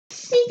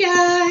Hey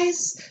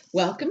guys,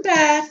 welcome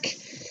back.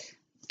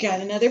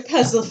 Got another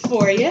puzzle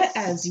for you,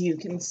 as you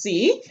can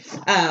see.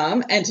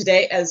 And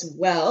today as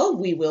well,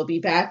 we will be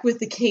back with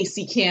the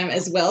Casey cam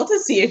as well to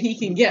see if he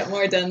can get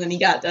more done than he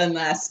got done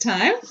last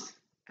time.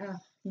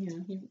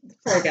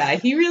 Poor guy.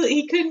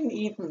 He couldn't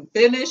even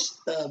finish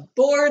the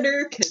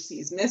border because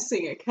he's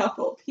missing a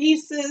couple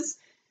pieces.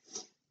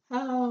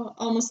 Oh,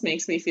 almost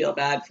makes me feel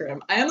bad for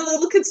him. I am a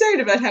little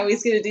concerned about how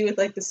he's going to do with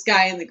like the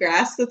sky and the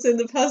grass that's in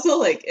the puzzle.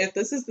 Like if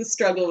this is the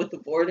struggle with the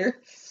border,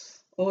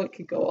 oh, it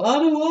could go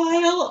on a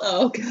while.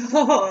 Oh,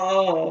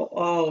 God.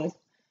 Oh,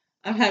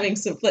 I'm having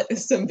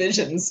some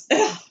visions.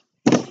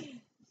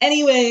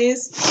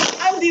 Anyways,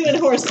 I'm doing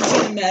horses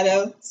in a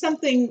meadow.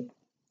 Something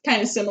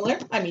kind of similar.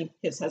 I mean,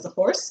 his has a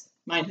horse.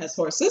 Mine has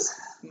horses.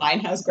 Mine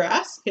has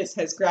grass. His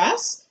has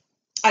grass.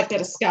 I've got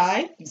a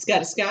sky. He's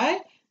got a sky.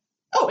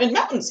 Oh, and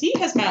mountains. He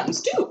has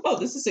mountains too. Oh,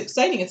 this is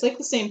exciting. It's like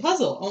the same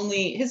puzzle,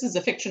 only his is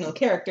a fictional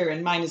character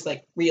and mine is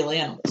like real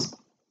animals.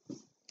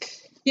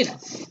 You know.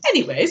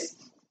 Anyways,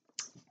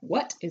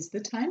 what is the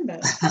time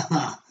bell?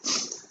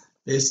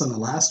 Based on the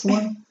last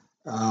one,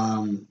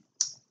 2:05.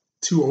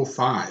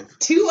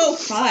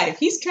 2:05.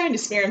 He's trying to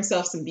spare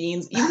himself some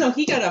beans, even though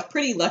he got off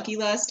pretty lucky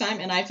last time,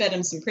 and I fed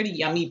him some pretty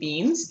yummy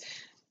beans,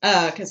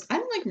 because I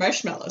don't like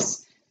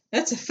marshmallows.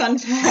 That's a fun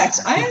fact.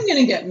 I am going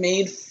to get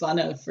made fun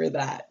of for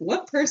that.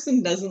 What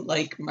person doesn't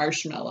like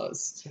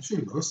marshmallows?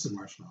 Especially roasted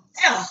marshmallows.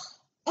 Ugh.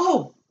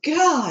 Oh,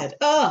 God.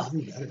 Ugh.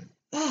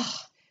 Ugh.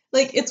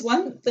 Like, it's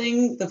one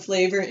thing, the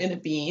flavor in a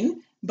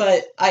bean,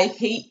 but I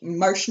hate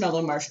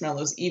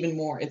marshmallows even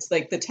more. It's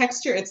like the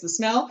texture, it's the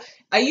smell.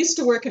 I used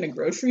to work in a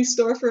grocery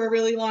store for a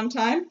really long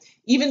time.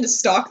 Even to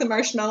stock the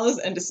marshmallows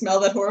and to smell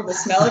that horrible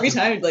smell every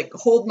time, I'd like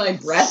hold my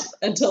breath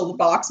until the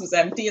box was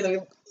empty and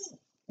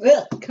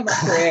then come up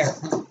for air.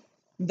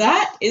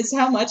 That is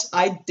how much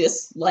I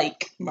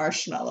dislike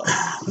marshmallows.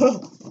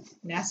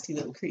 Nasty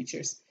little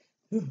creatures.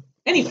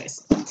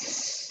 Anyways,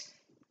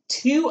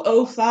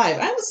 2:05.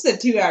 I almost said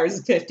 2 hours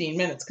and 15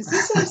 minutes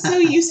because I'm so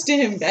used to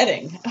him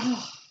betting.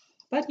 Oh,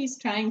 but he's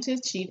trying to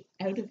cheat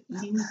out of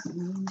eating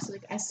beans.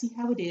 Like, I see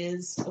how it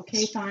is.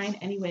 Okay, fine.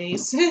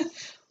 Anyways,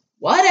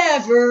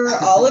 whatever.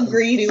 I'll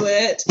agree to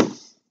it.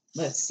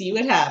 Let's see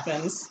what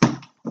happens.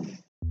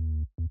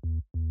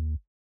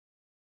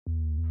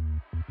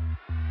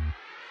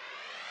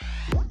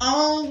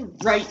 All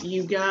right,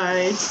 you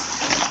guys,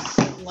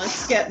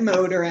 let's get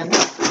motoring.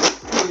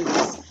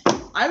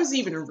 I was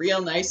even a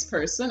real nice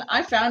person.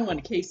 I found one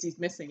of Casey's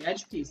missing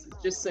edge pieces,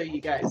 just so you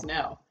guys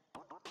know.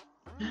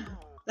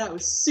 That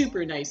was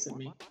super nice of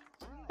me.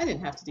 I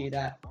didn't have to do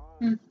that.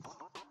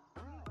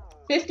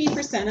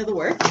 50% of the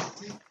work.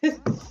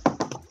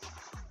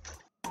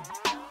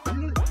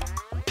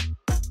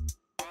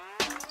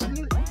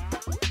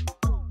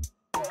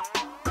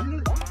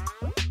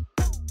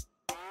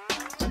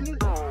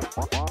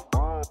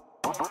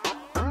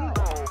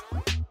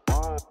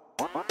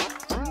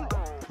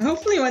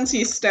 Hopefully once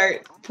you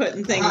start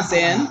putting things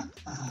in.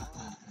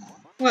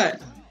 What?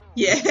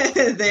 Yeah,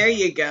 there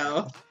you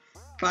go.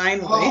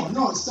 Finally. Oh,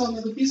 no, it's still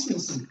another piece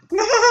missing.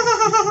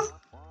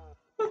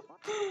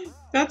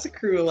 That's a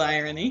cruel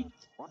irony.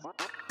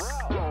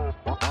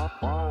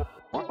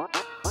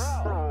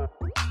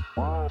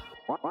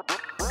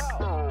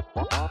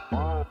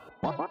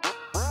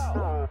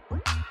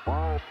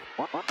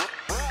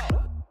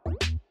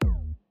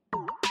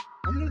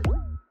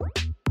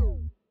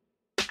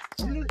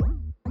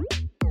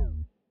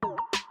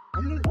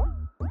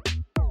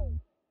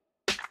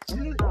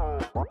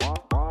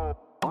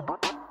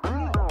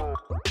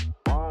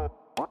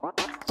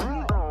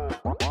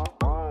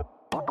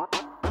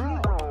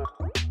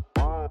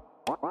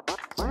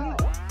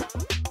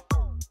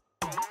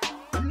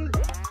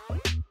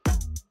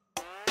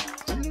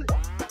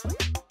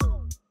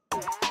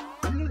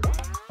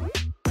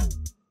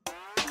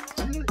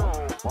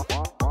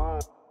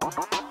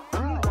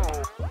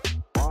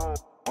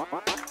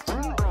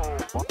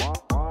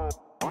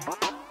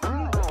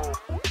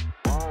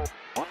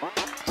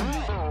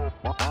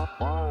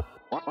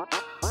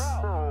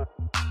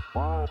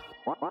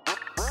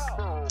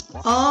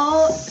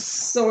 All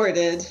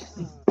sorted.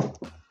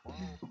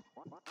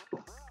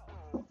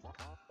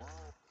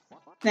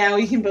 Now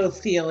we can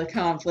both feel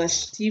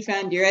accomplished. You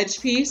found your edge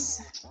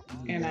piece,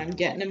 and I'm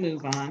getting a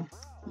move on.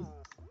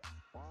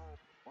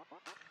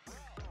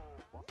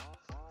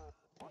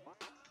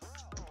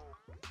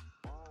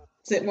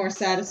 Is it more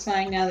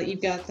satisfying now that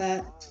you've got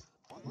that?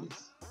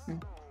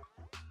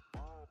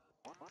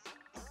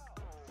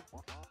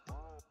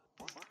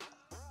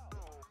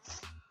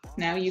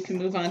 Now you can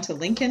move on to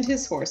Link and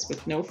his horse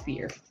with no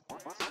fear.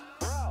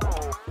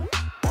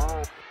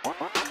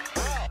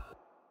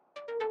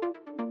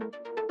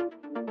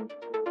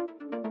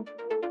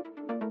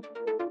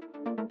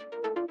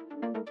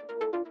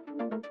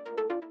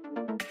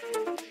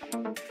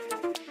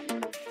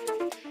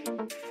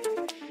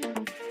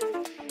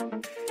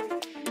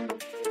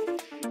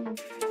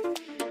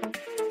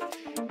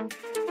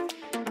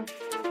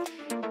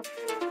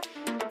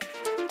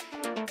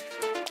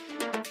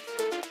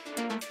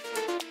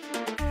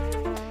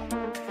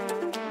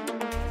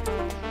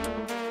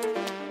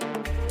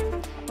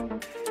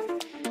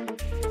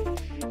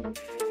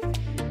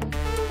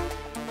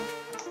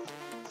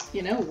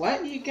 you know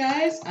what, you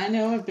guys? I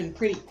know I've been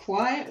pretty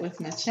quiet with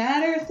my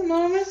chatter at the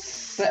moment,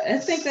 but I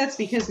think that's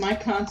because my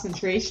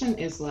concentration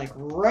is like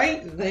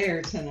right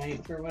there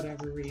tonight for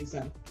whatever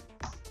reason.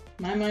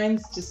 My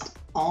mind's just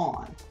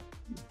on.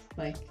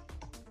 Like,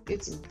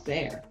 it's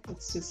there.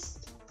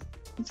 It's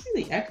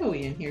really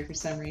echoey in here for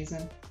some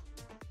reason.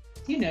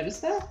 Do you notice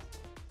that?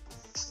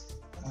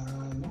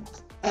 No.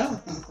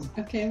 Oh,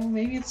 okay, well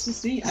maybe it's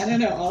just me. I don't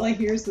know, all I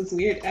hear is this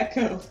weird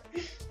echo.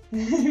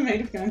 I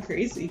might have gone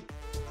crazy.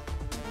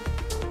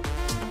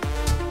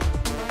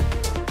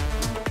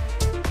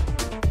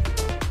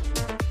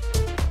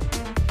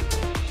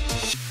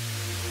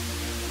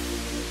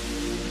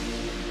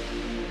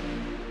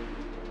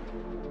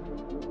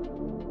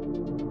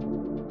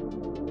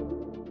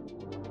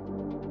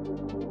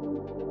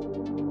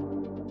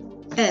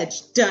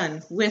 Edge,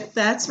 done. With,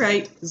 that's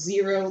right,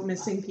 0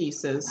 missing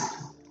pieces.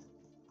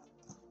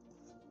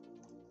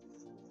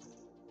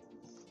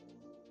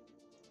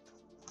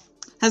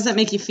 How's that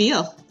make you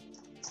feel?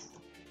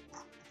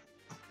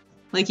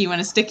 Like you want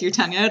to stick your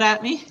tongue out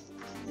at me?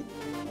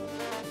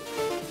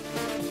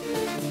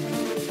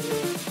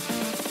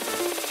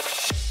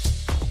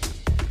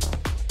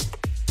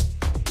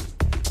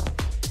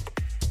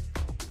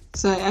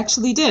 So I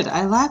actually did.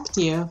 I lapped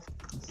you.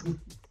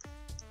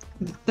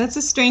 That's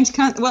a strange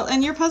well,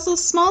 and your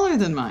puzzle's smaller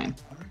than mine.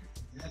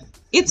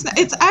 It's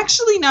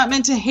actually not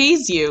meant to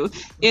haze you.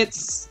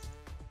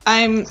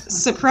 I'm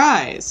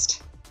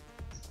surprised.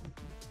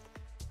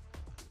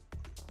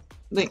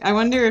 Like, I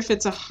wonder if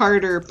it's a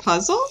harder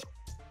puzzle?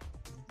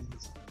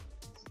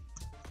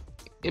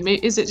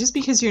 Is it just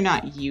because you're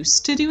not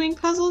used to doing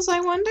puzzles, I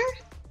wonder?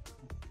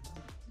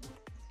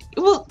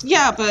 Well,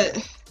 yeah,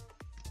 but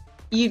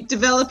you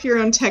develop your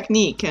own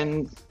technique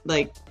and,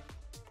 like,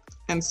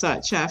 and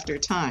such after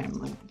time.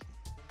 Like,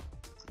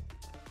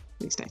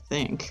 at least I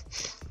think.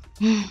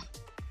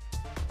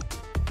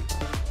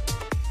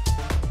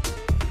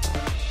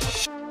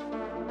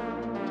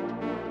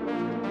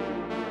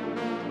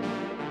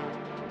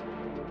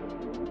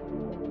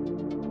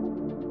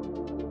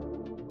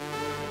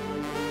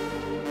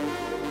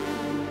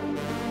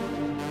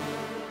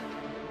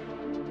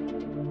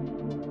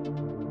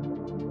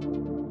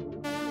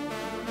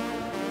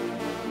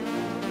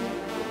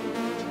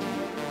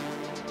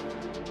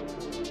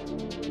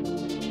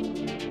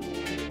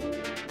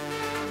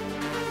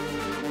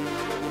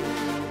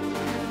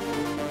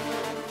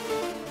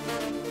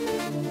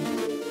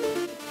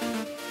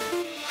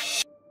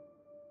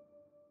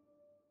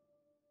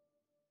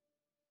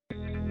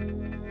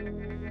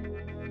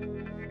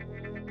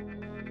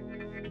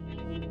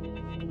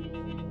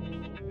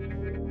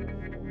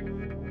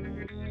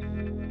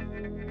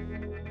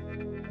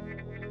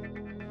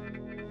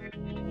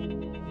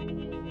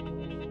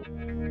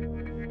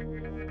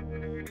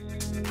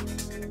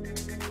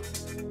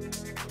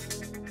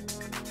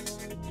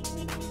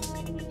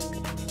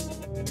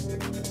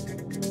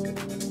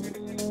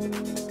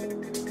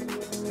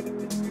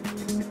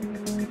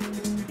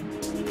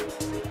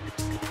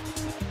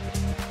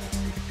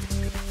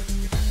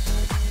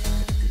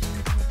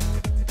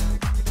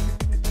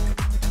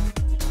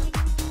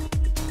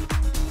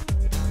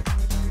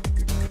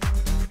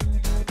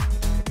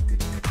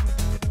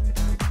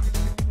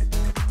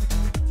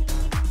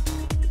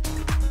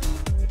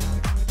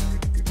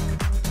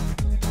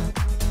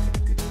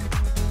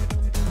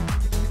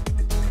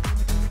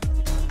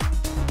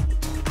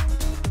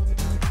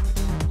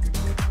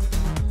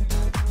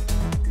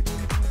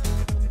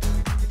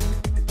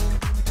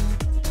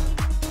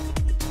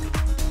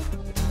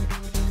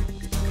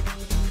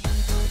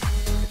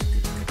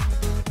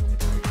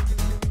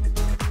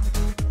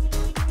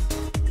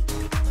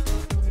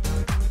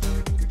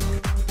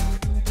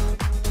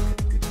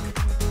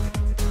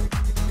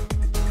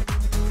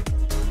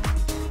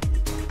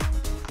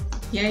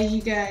 Yeah,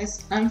 you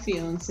guys, I'm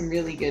feeling some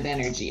really good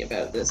energy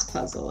about this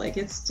puzzle. Like,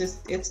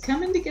 it's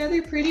coming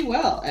together pretty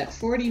well. At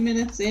 40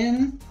 minutes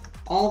in,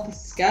 all the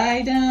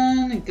sky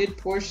done, a good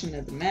portion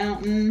of the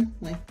mountain.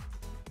 Like,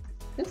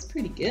 that's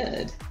pretty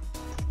good.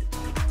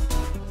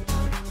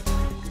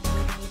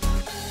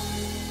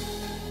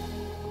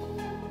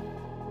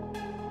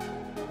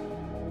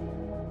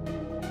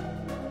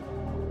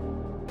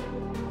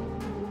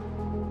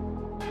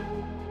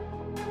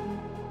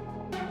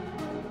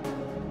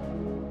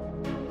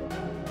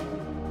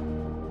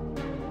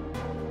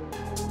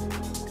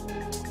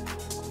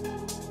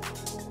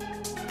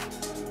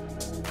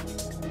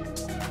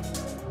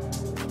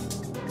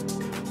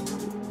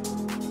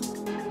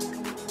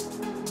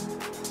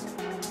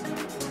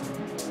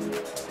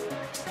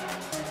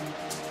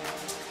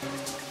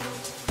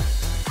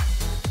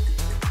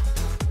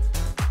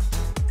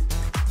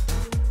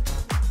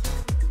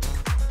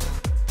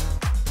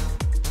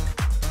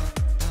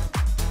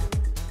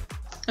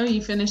 Oh, you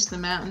finished the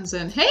mountains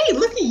and hey,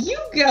 look at you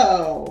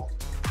go!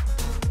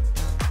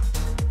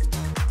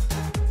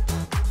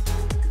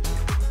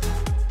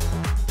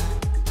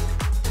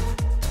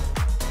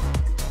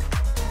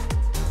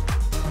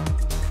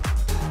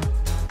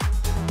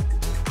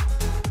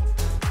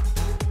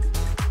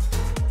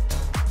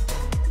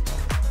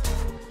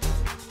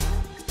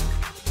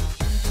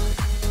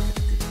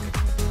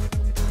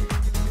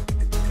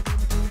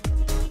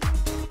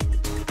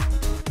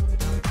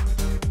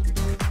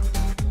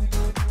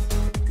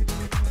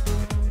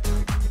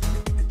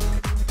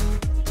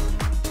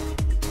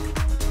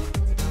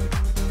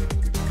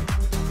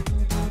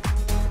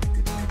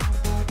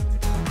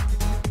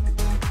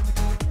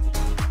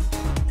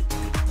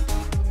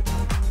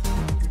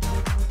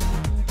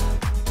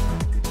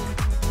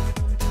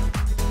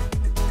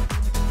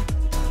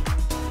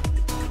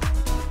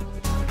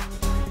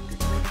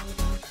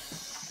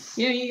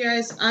 Yeah, you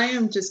guys, I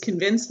am just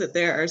convinced that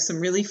there are some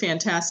really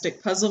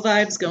fantastic puzzle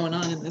vibes going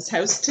on in this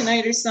house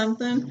tonight or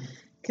something.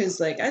 Because,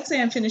 like, I'd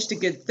say I finished a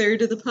good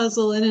third of the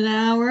puzzle in an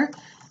hour.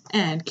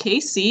 And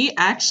Casey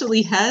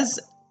actually has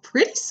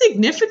pretty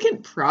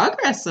significant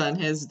progress on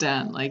his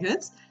done. Like,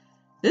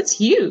 that's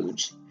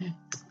huge.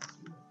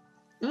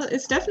 Well,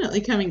 it's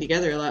definitely coming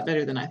together a lot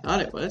better than I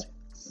thought it would.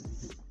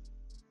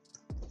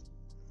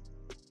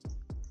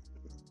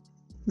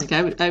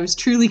 Like, I was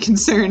truly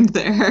concerned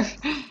there.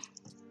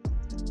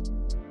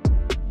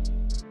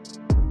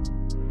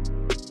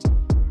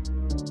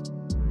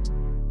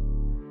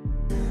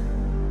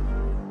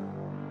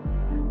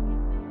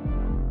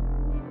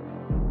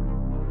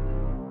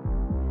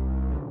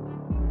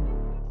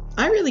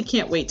 I really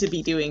can't wait to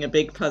be doing a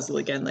big puzzle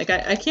again. Like,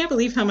 I can't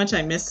believe how much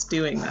I missed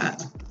doing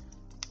that.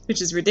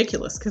 Which is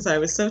ridiculous, because I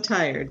was so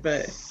tired,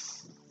 but...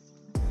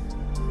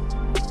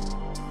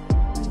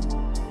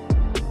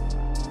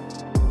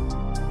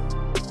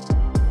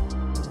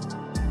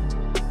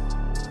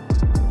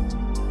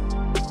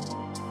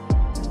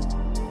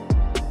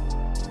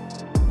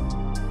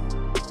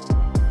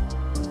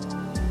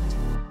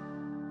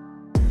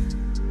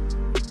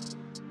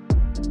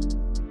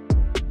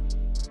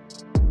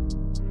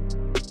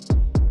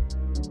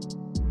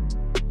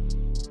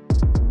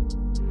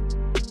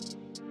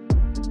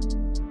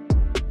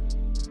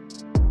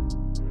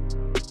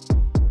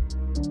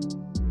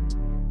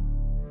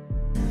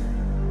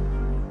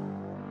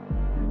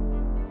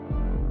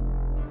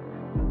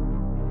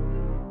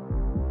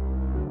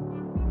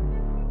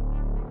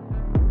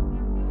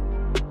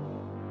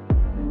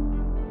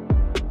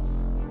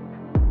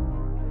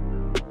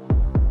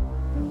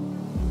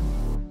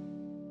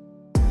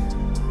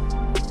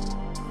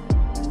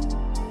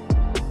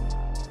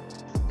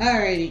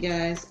 Alrighty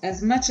guys,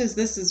 as much as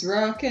this is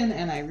rocking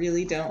and I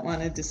really don't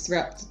want to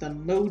disrupt the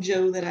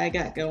mojo that I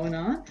got going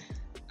on,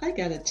 I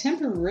gotta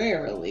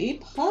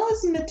temporarily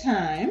pause my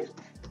time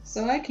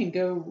so I can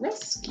go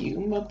rescue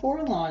my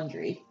poor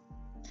laundry.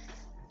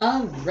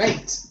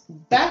 Alright,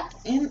 back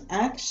in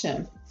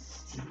action.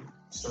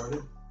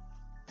 Started?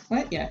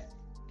 What? Yeah.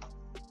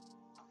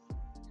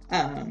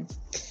 I'd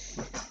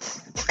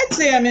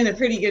say I'm in a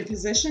pretty good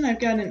position. I've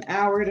got an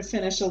hour to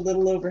finish a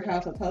little over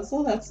half a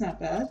puzzle. That's not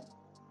bad.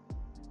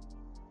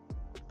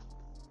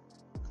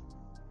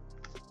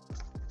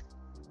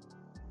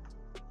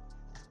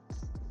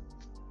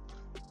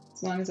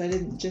 As long as I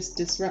didn't just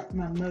disrupt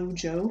my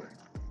mojo.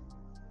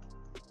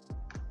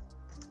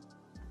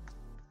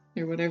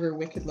 Or whatever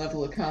wicked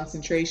level of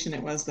concentration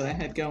it was that I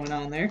had going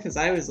on there, because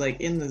I was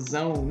like in the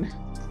zone.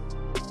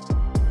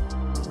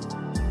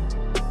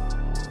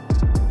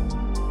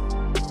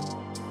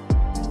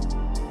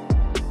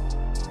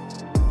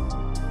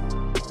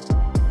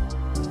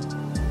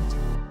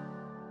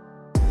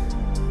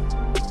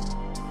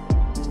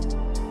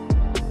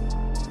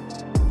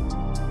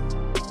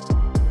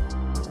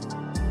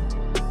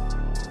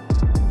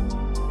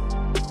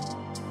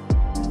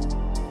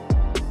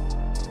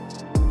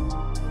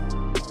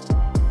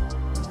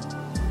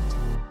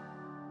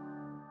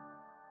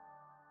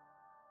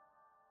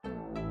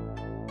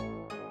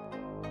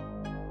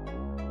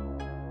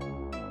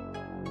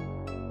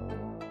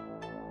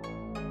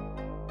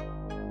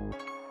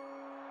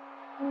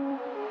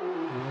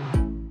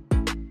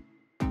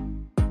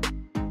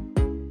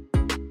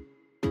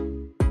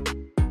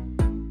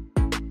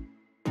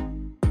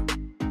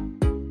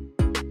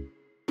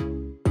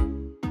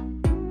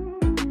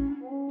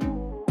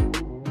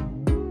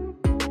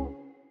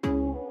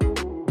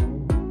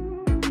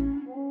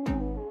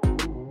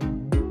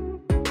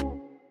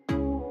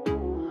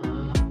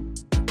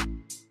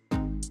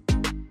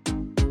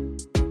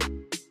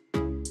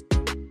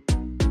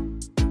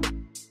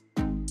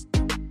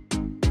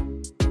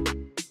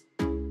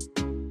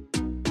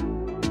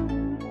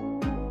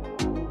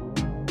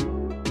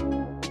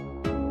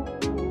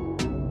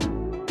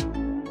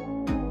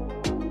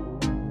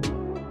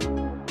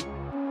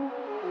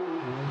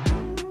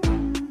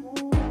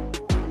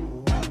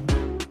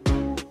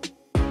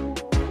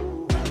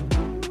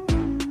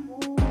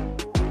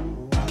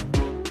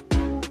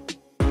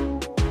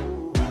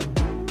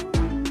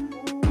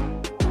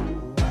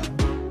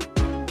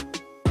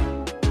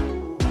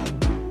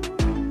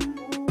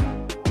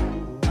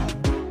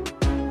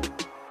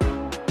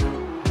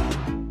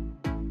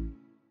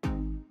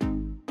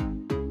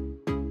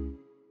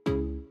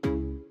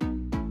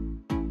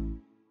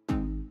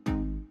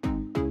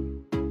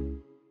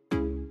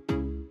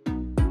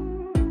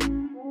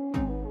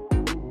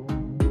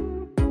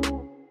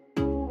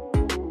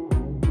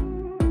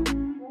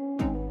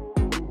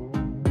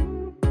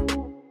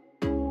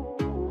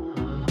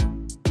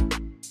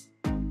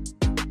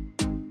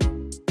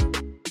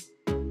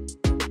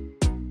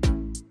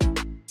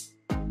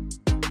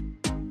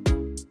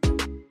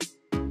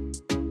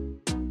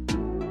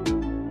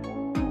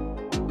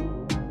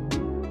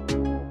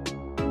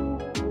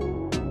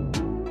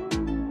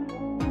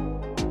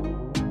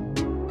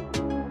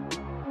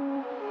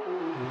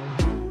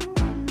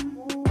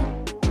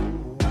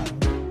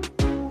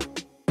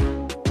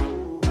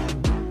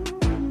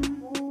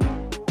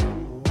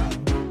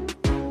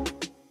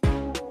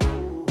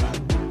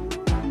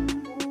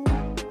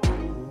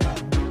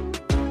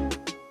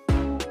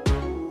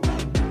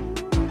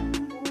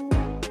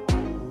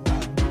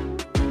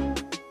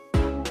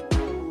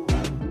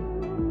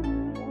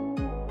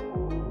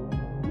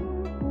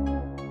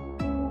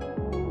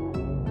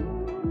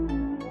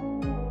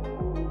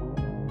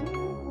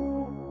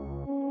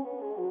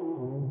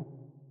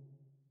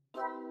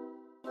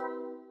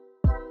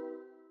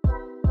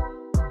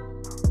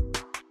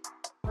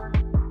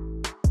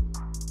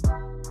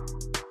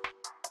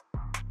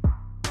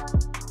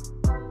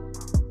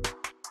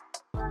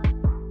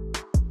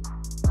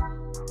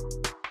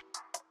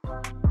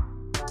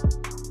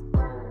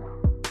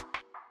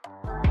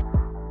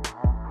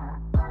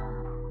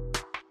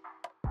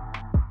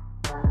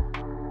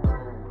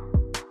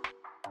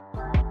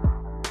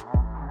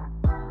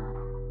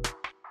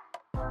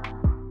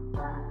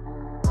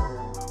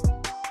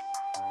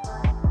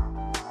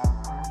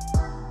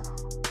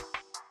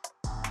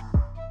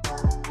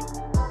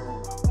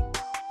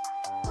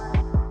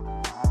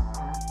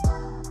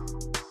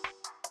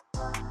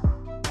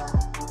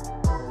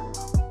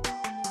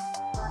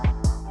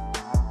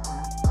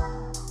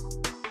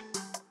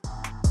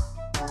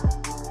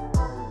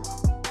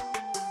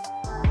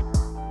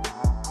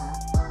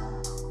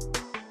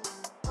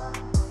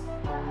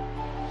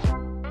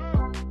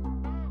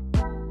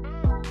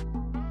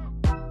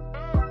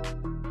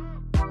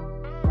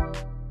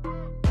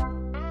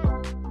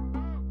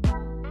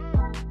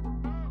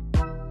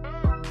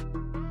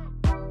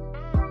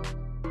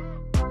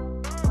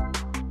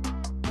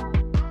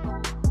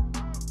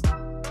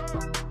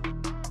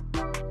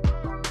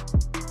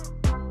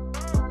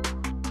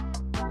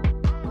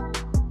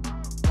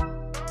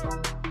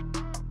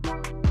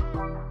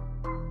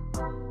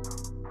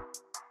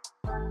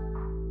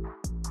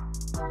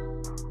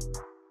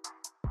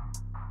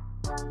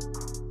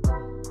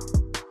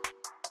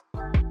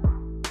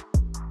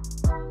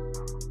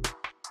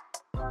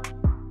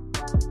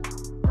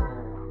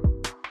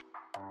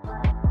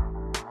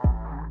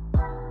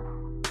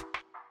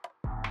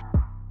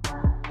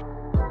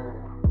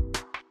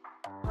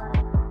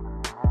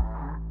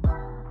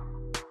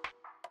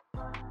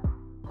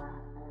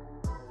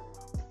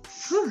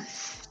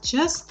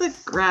 just the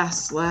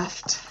grass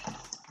left.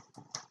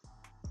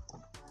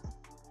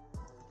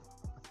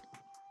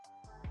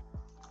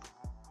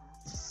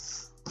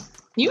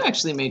 You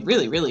actually made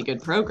really, really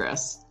good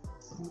progress.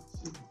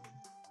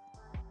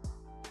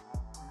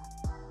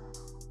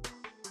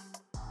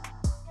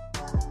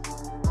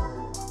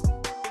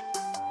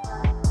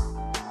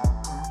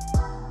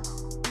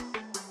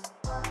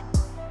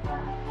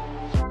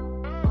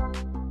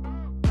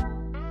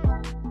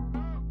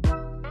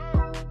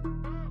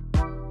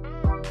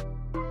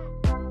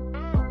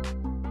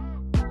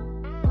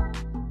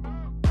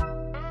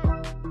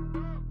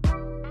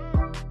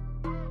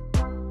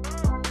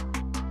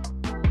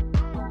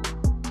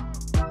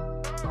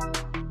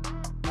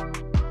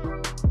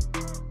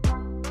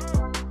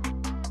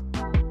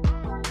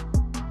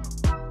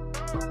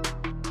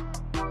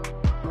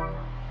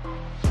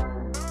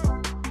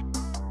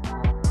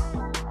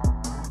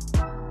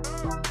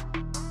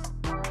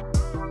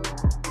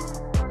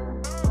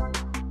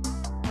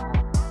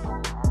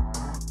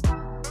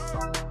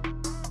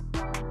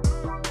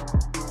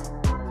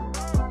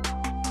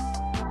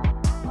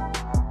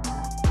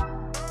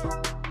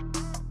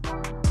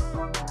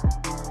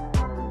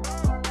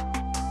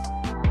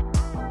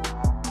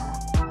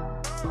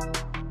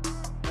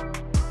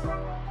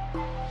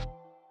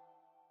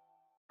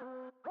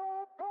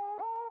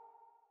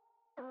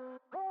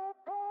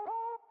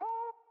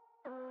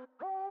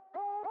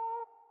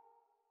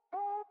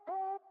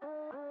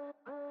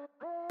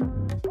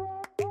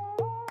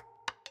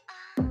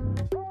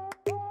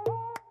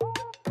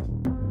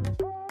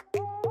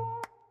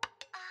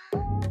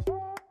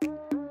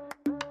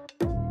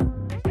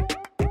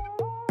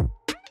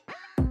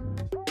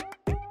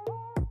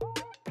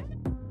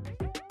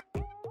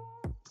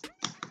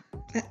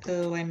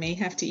 Uh-oh, I may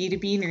have to eat a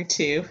bean or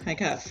two. I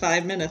got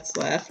 5 minutes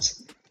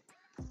left.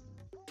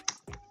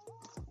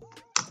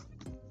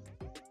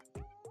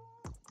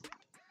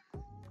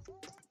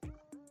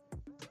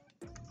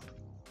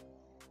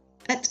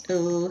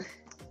 Uh-oh,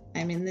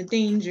 I'm in the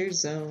danger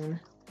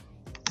zone.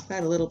 If I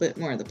had a little bit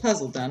more of the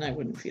puzzle done, I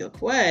wouldn't feel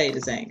quite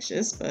as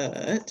anxious,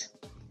 but...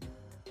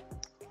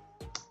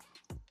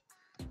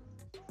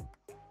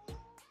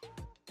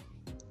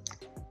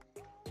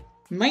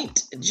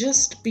 might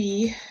just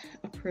be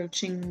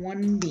approaching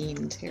 1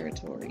 bean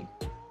territory.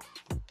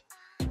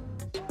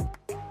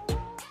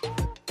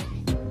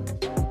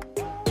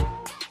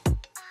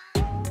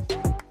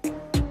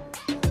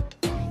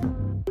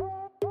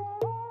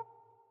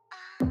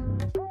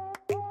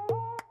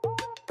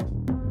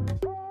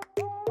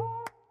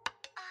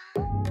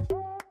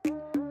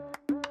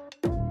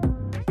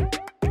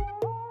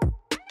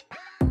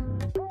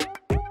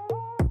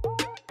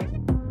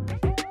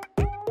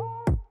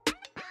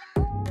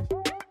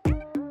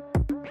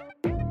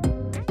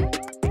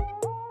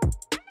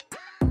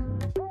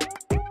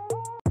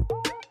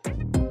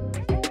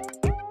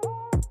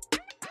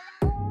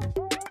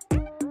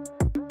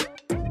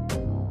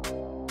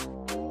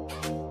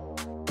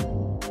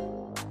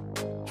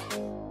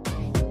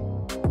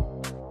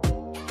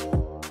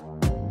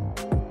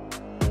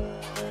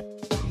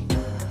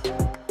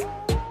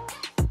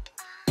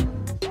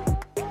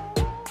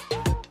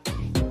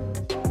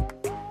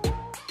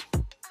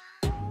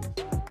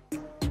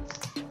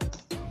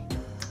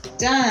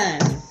 Done.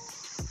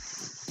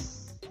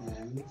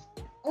 And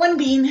 1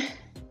 bean.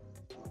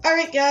 All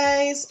right,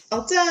 guys,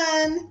 all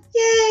done.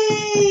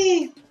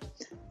 Yay!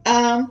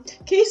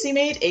 Casey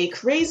made a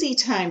crazy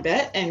time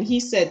bet, and he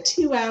said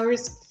 2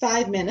 hours,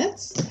 5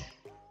 minutes.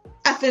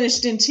 I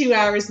finished in 2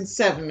 hours and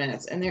 7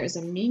 minutes, and there is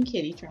a mean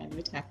kitty trying to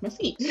attack my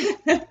feet. He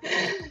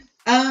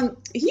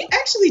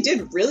actually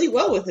did really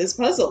well with his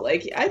puzzle.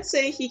 Like, I'd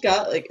say he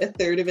got like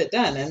 1/3 of it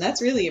done, and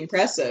that's really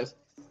impressive.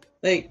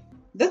 Like,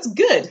 that's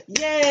good.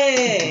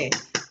 Yay!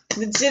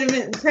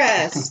 Legitimate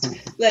impressed.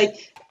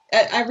 Like,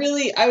 I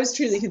was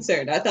truly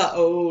concerned. I thought,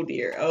 oh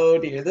dear,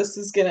 this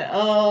is gonna,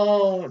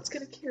 it's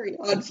gonna carry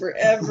on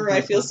forever.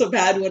 I feel so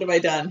bad. What have I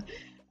done?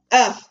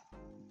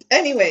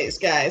 Anyways,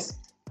 guys,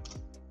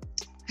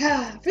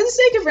 for the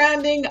sake of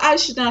rounding, I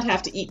should not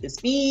have to eat this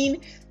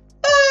bean,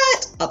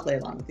 but I'll play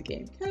along with the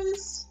game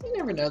because you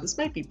never know. This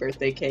might be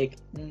birthday cake.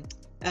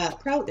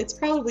 It's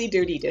probably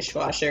dirty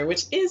dishwasher,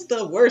 which is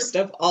the worst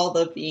of all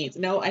the beans.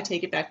 No, I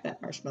take it back,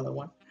 that marshmallow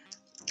one.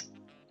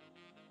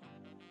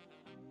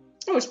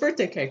 Oh, it's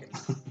birthday cake.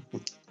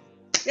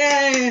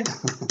 Yay!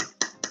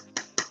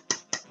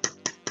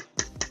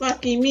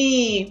 Lucky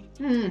me.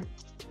 Boop.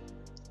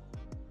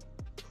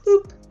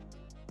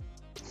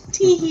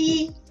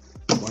 Tee-hee.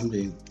 1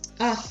 bean.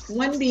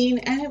 1 bean,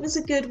 and it was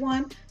a good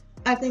one.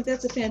 I think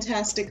that's a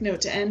fantastic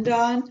note to end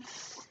on.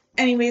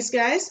 Anyways,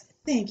 guys,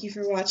 thank you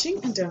for watching,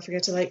 and don't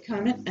forget to like,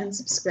 comment, and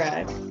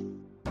subscribe.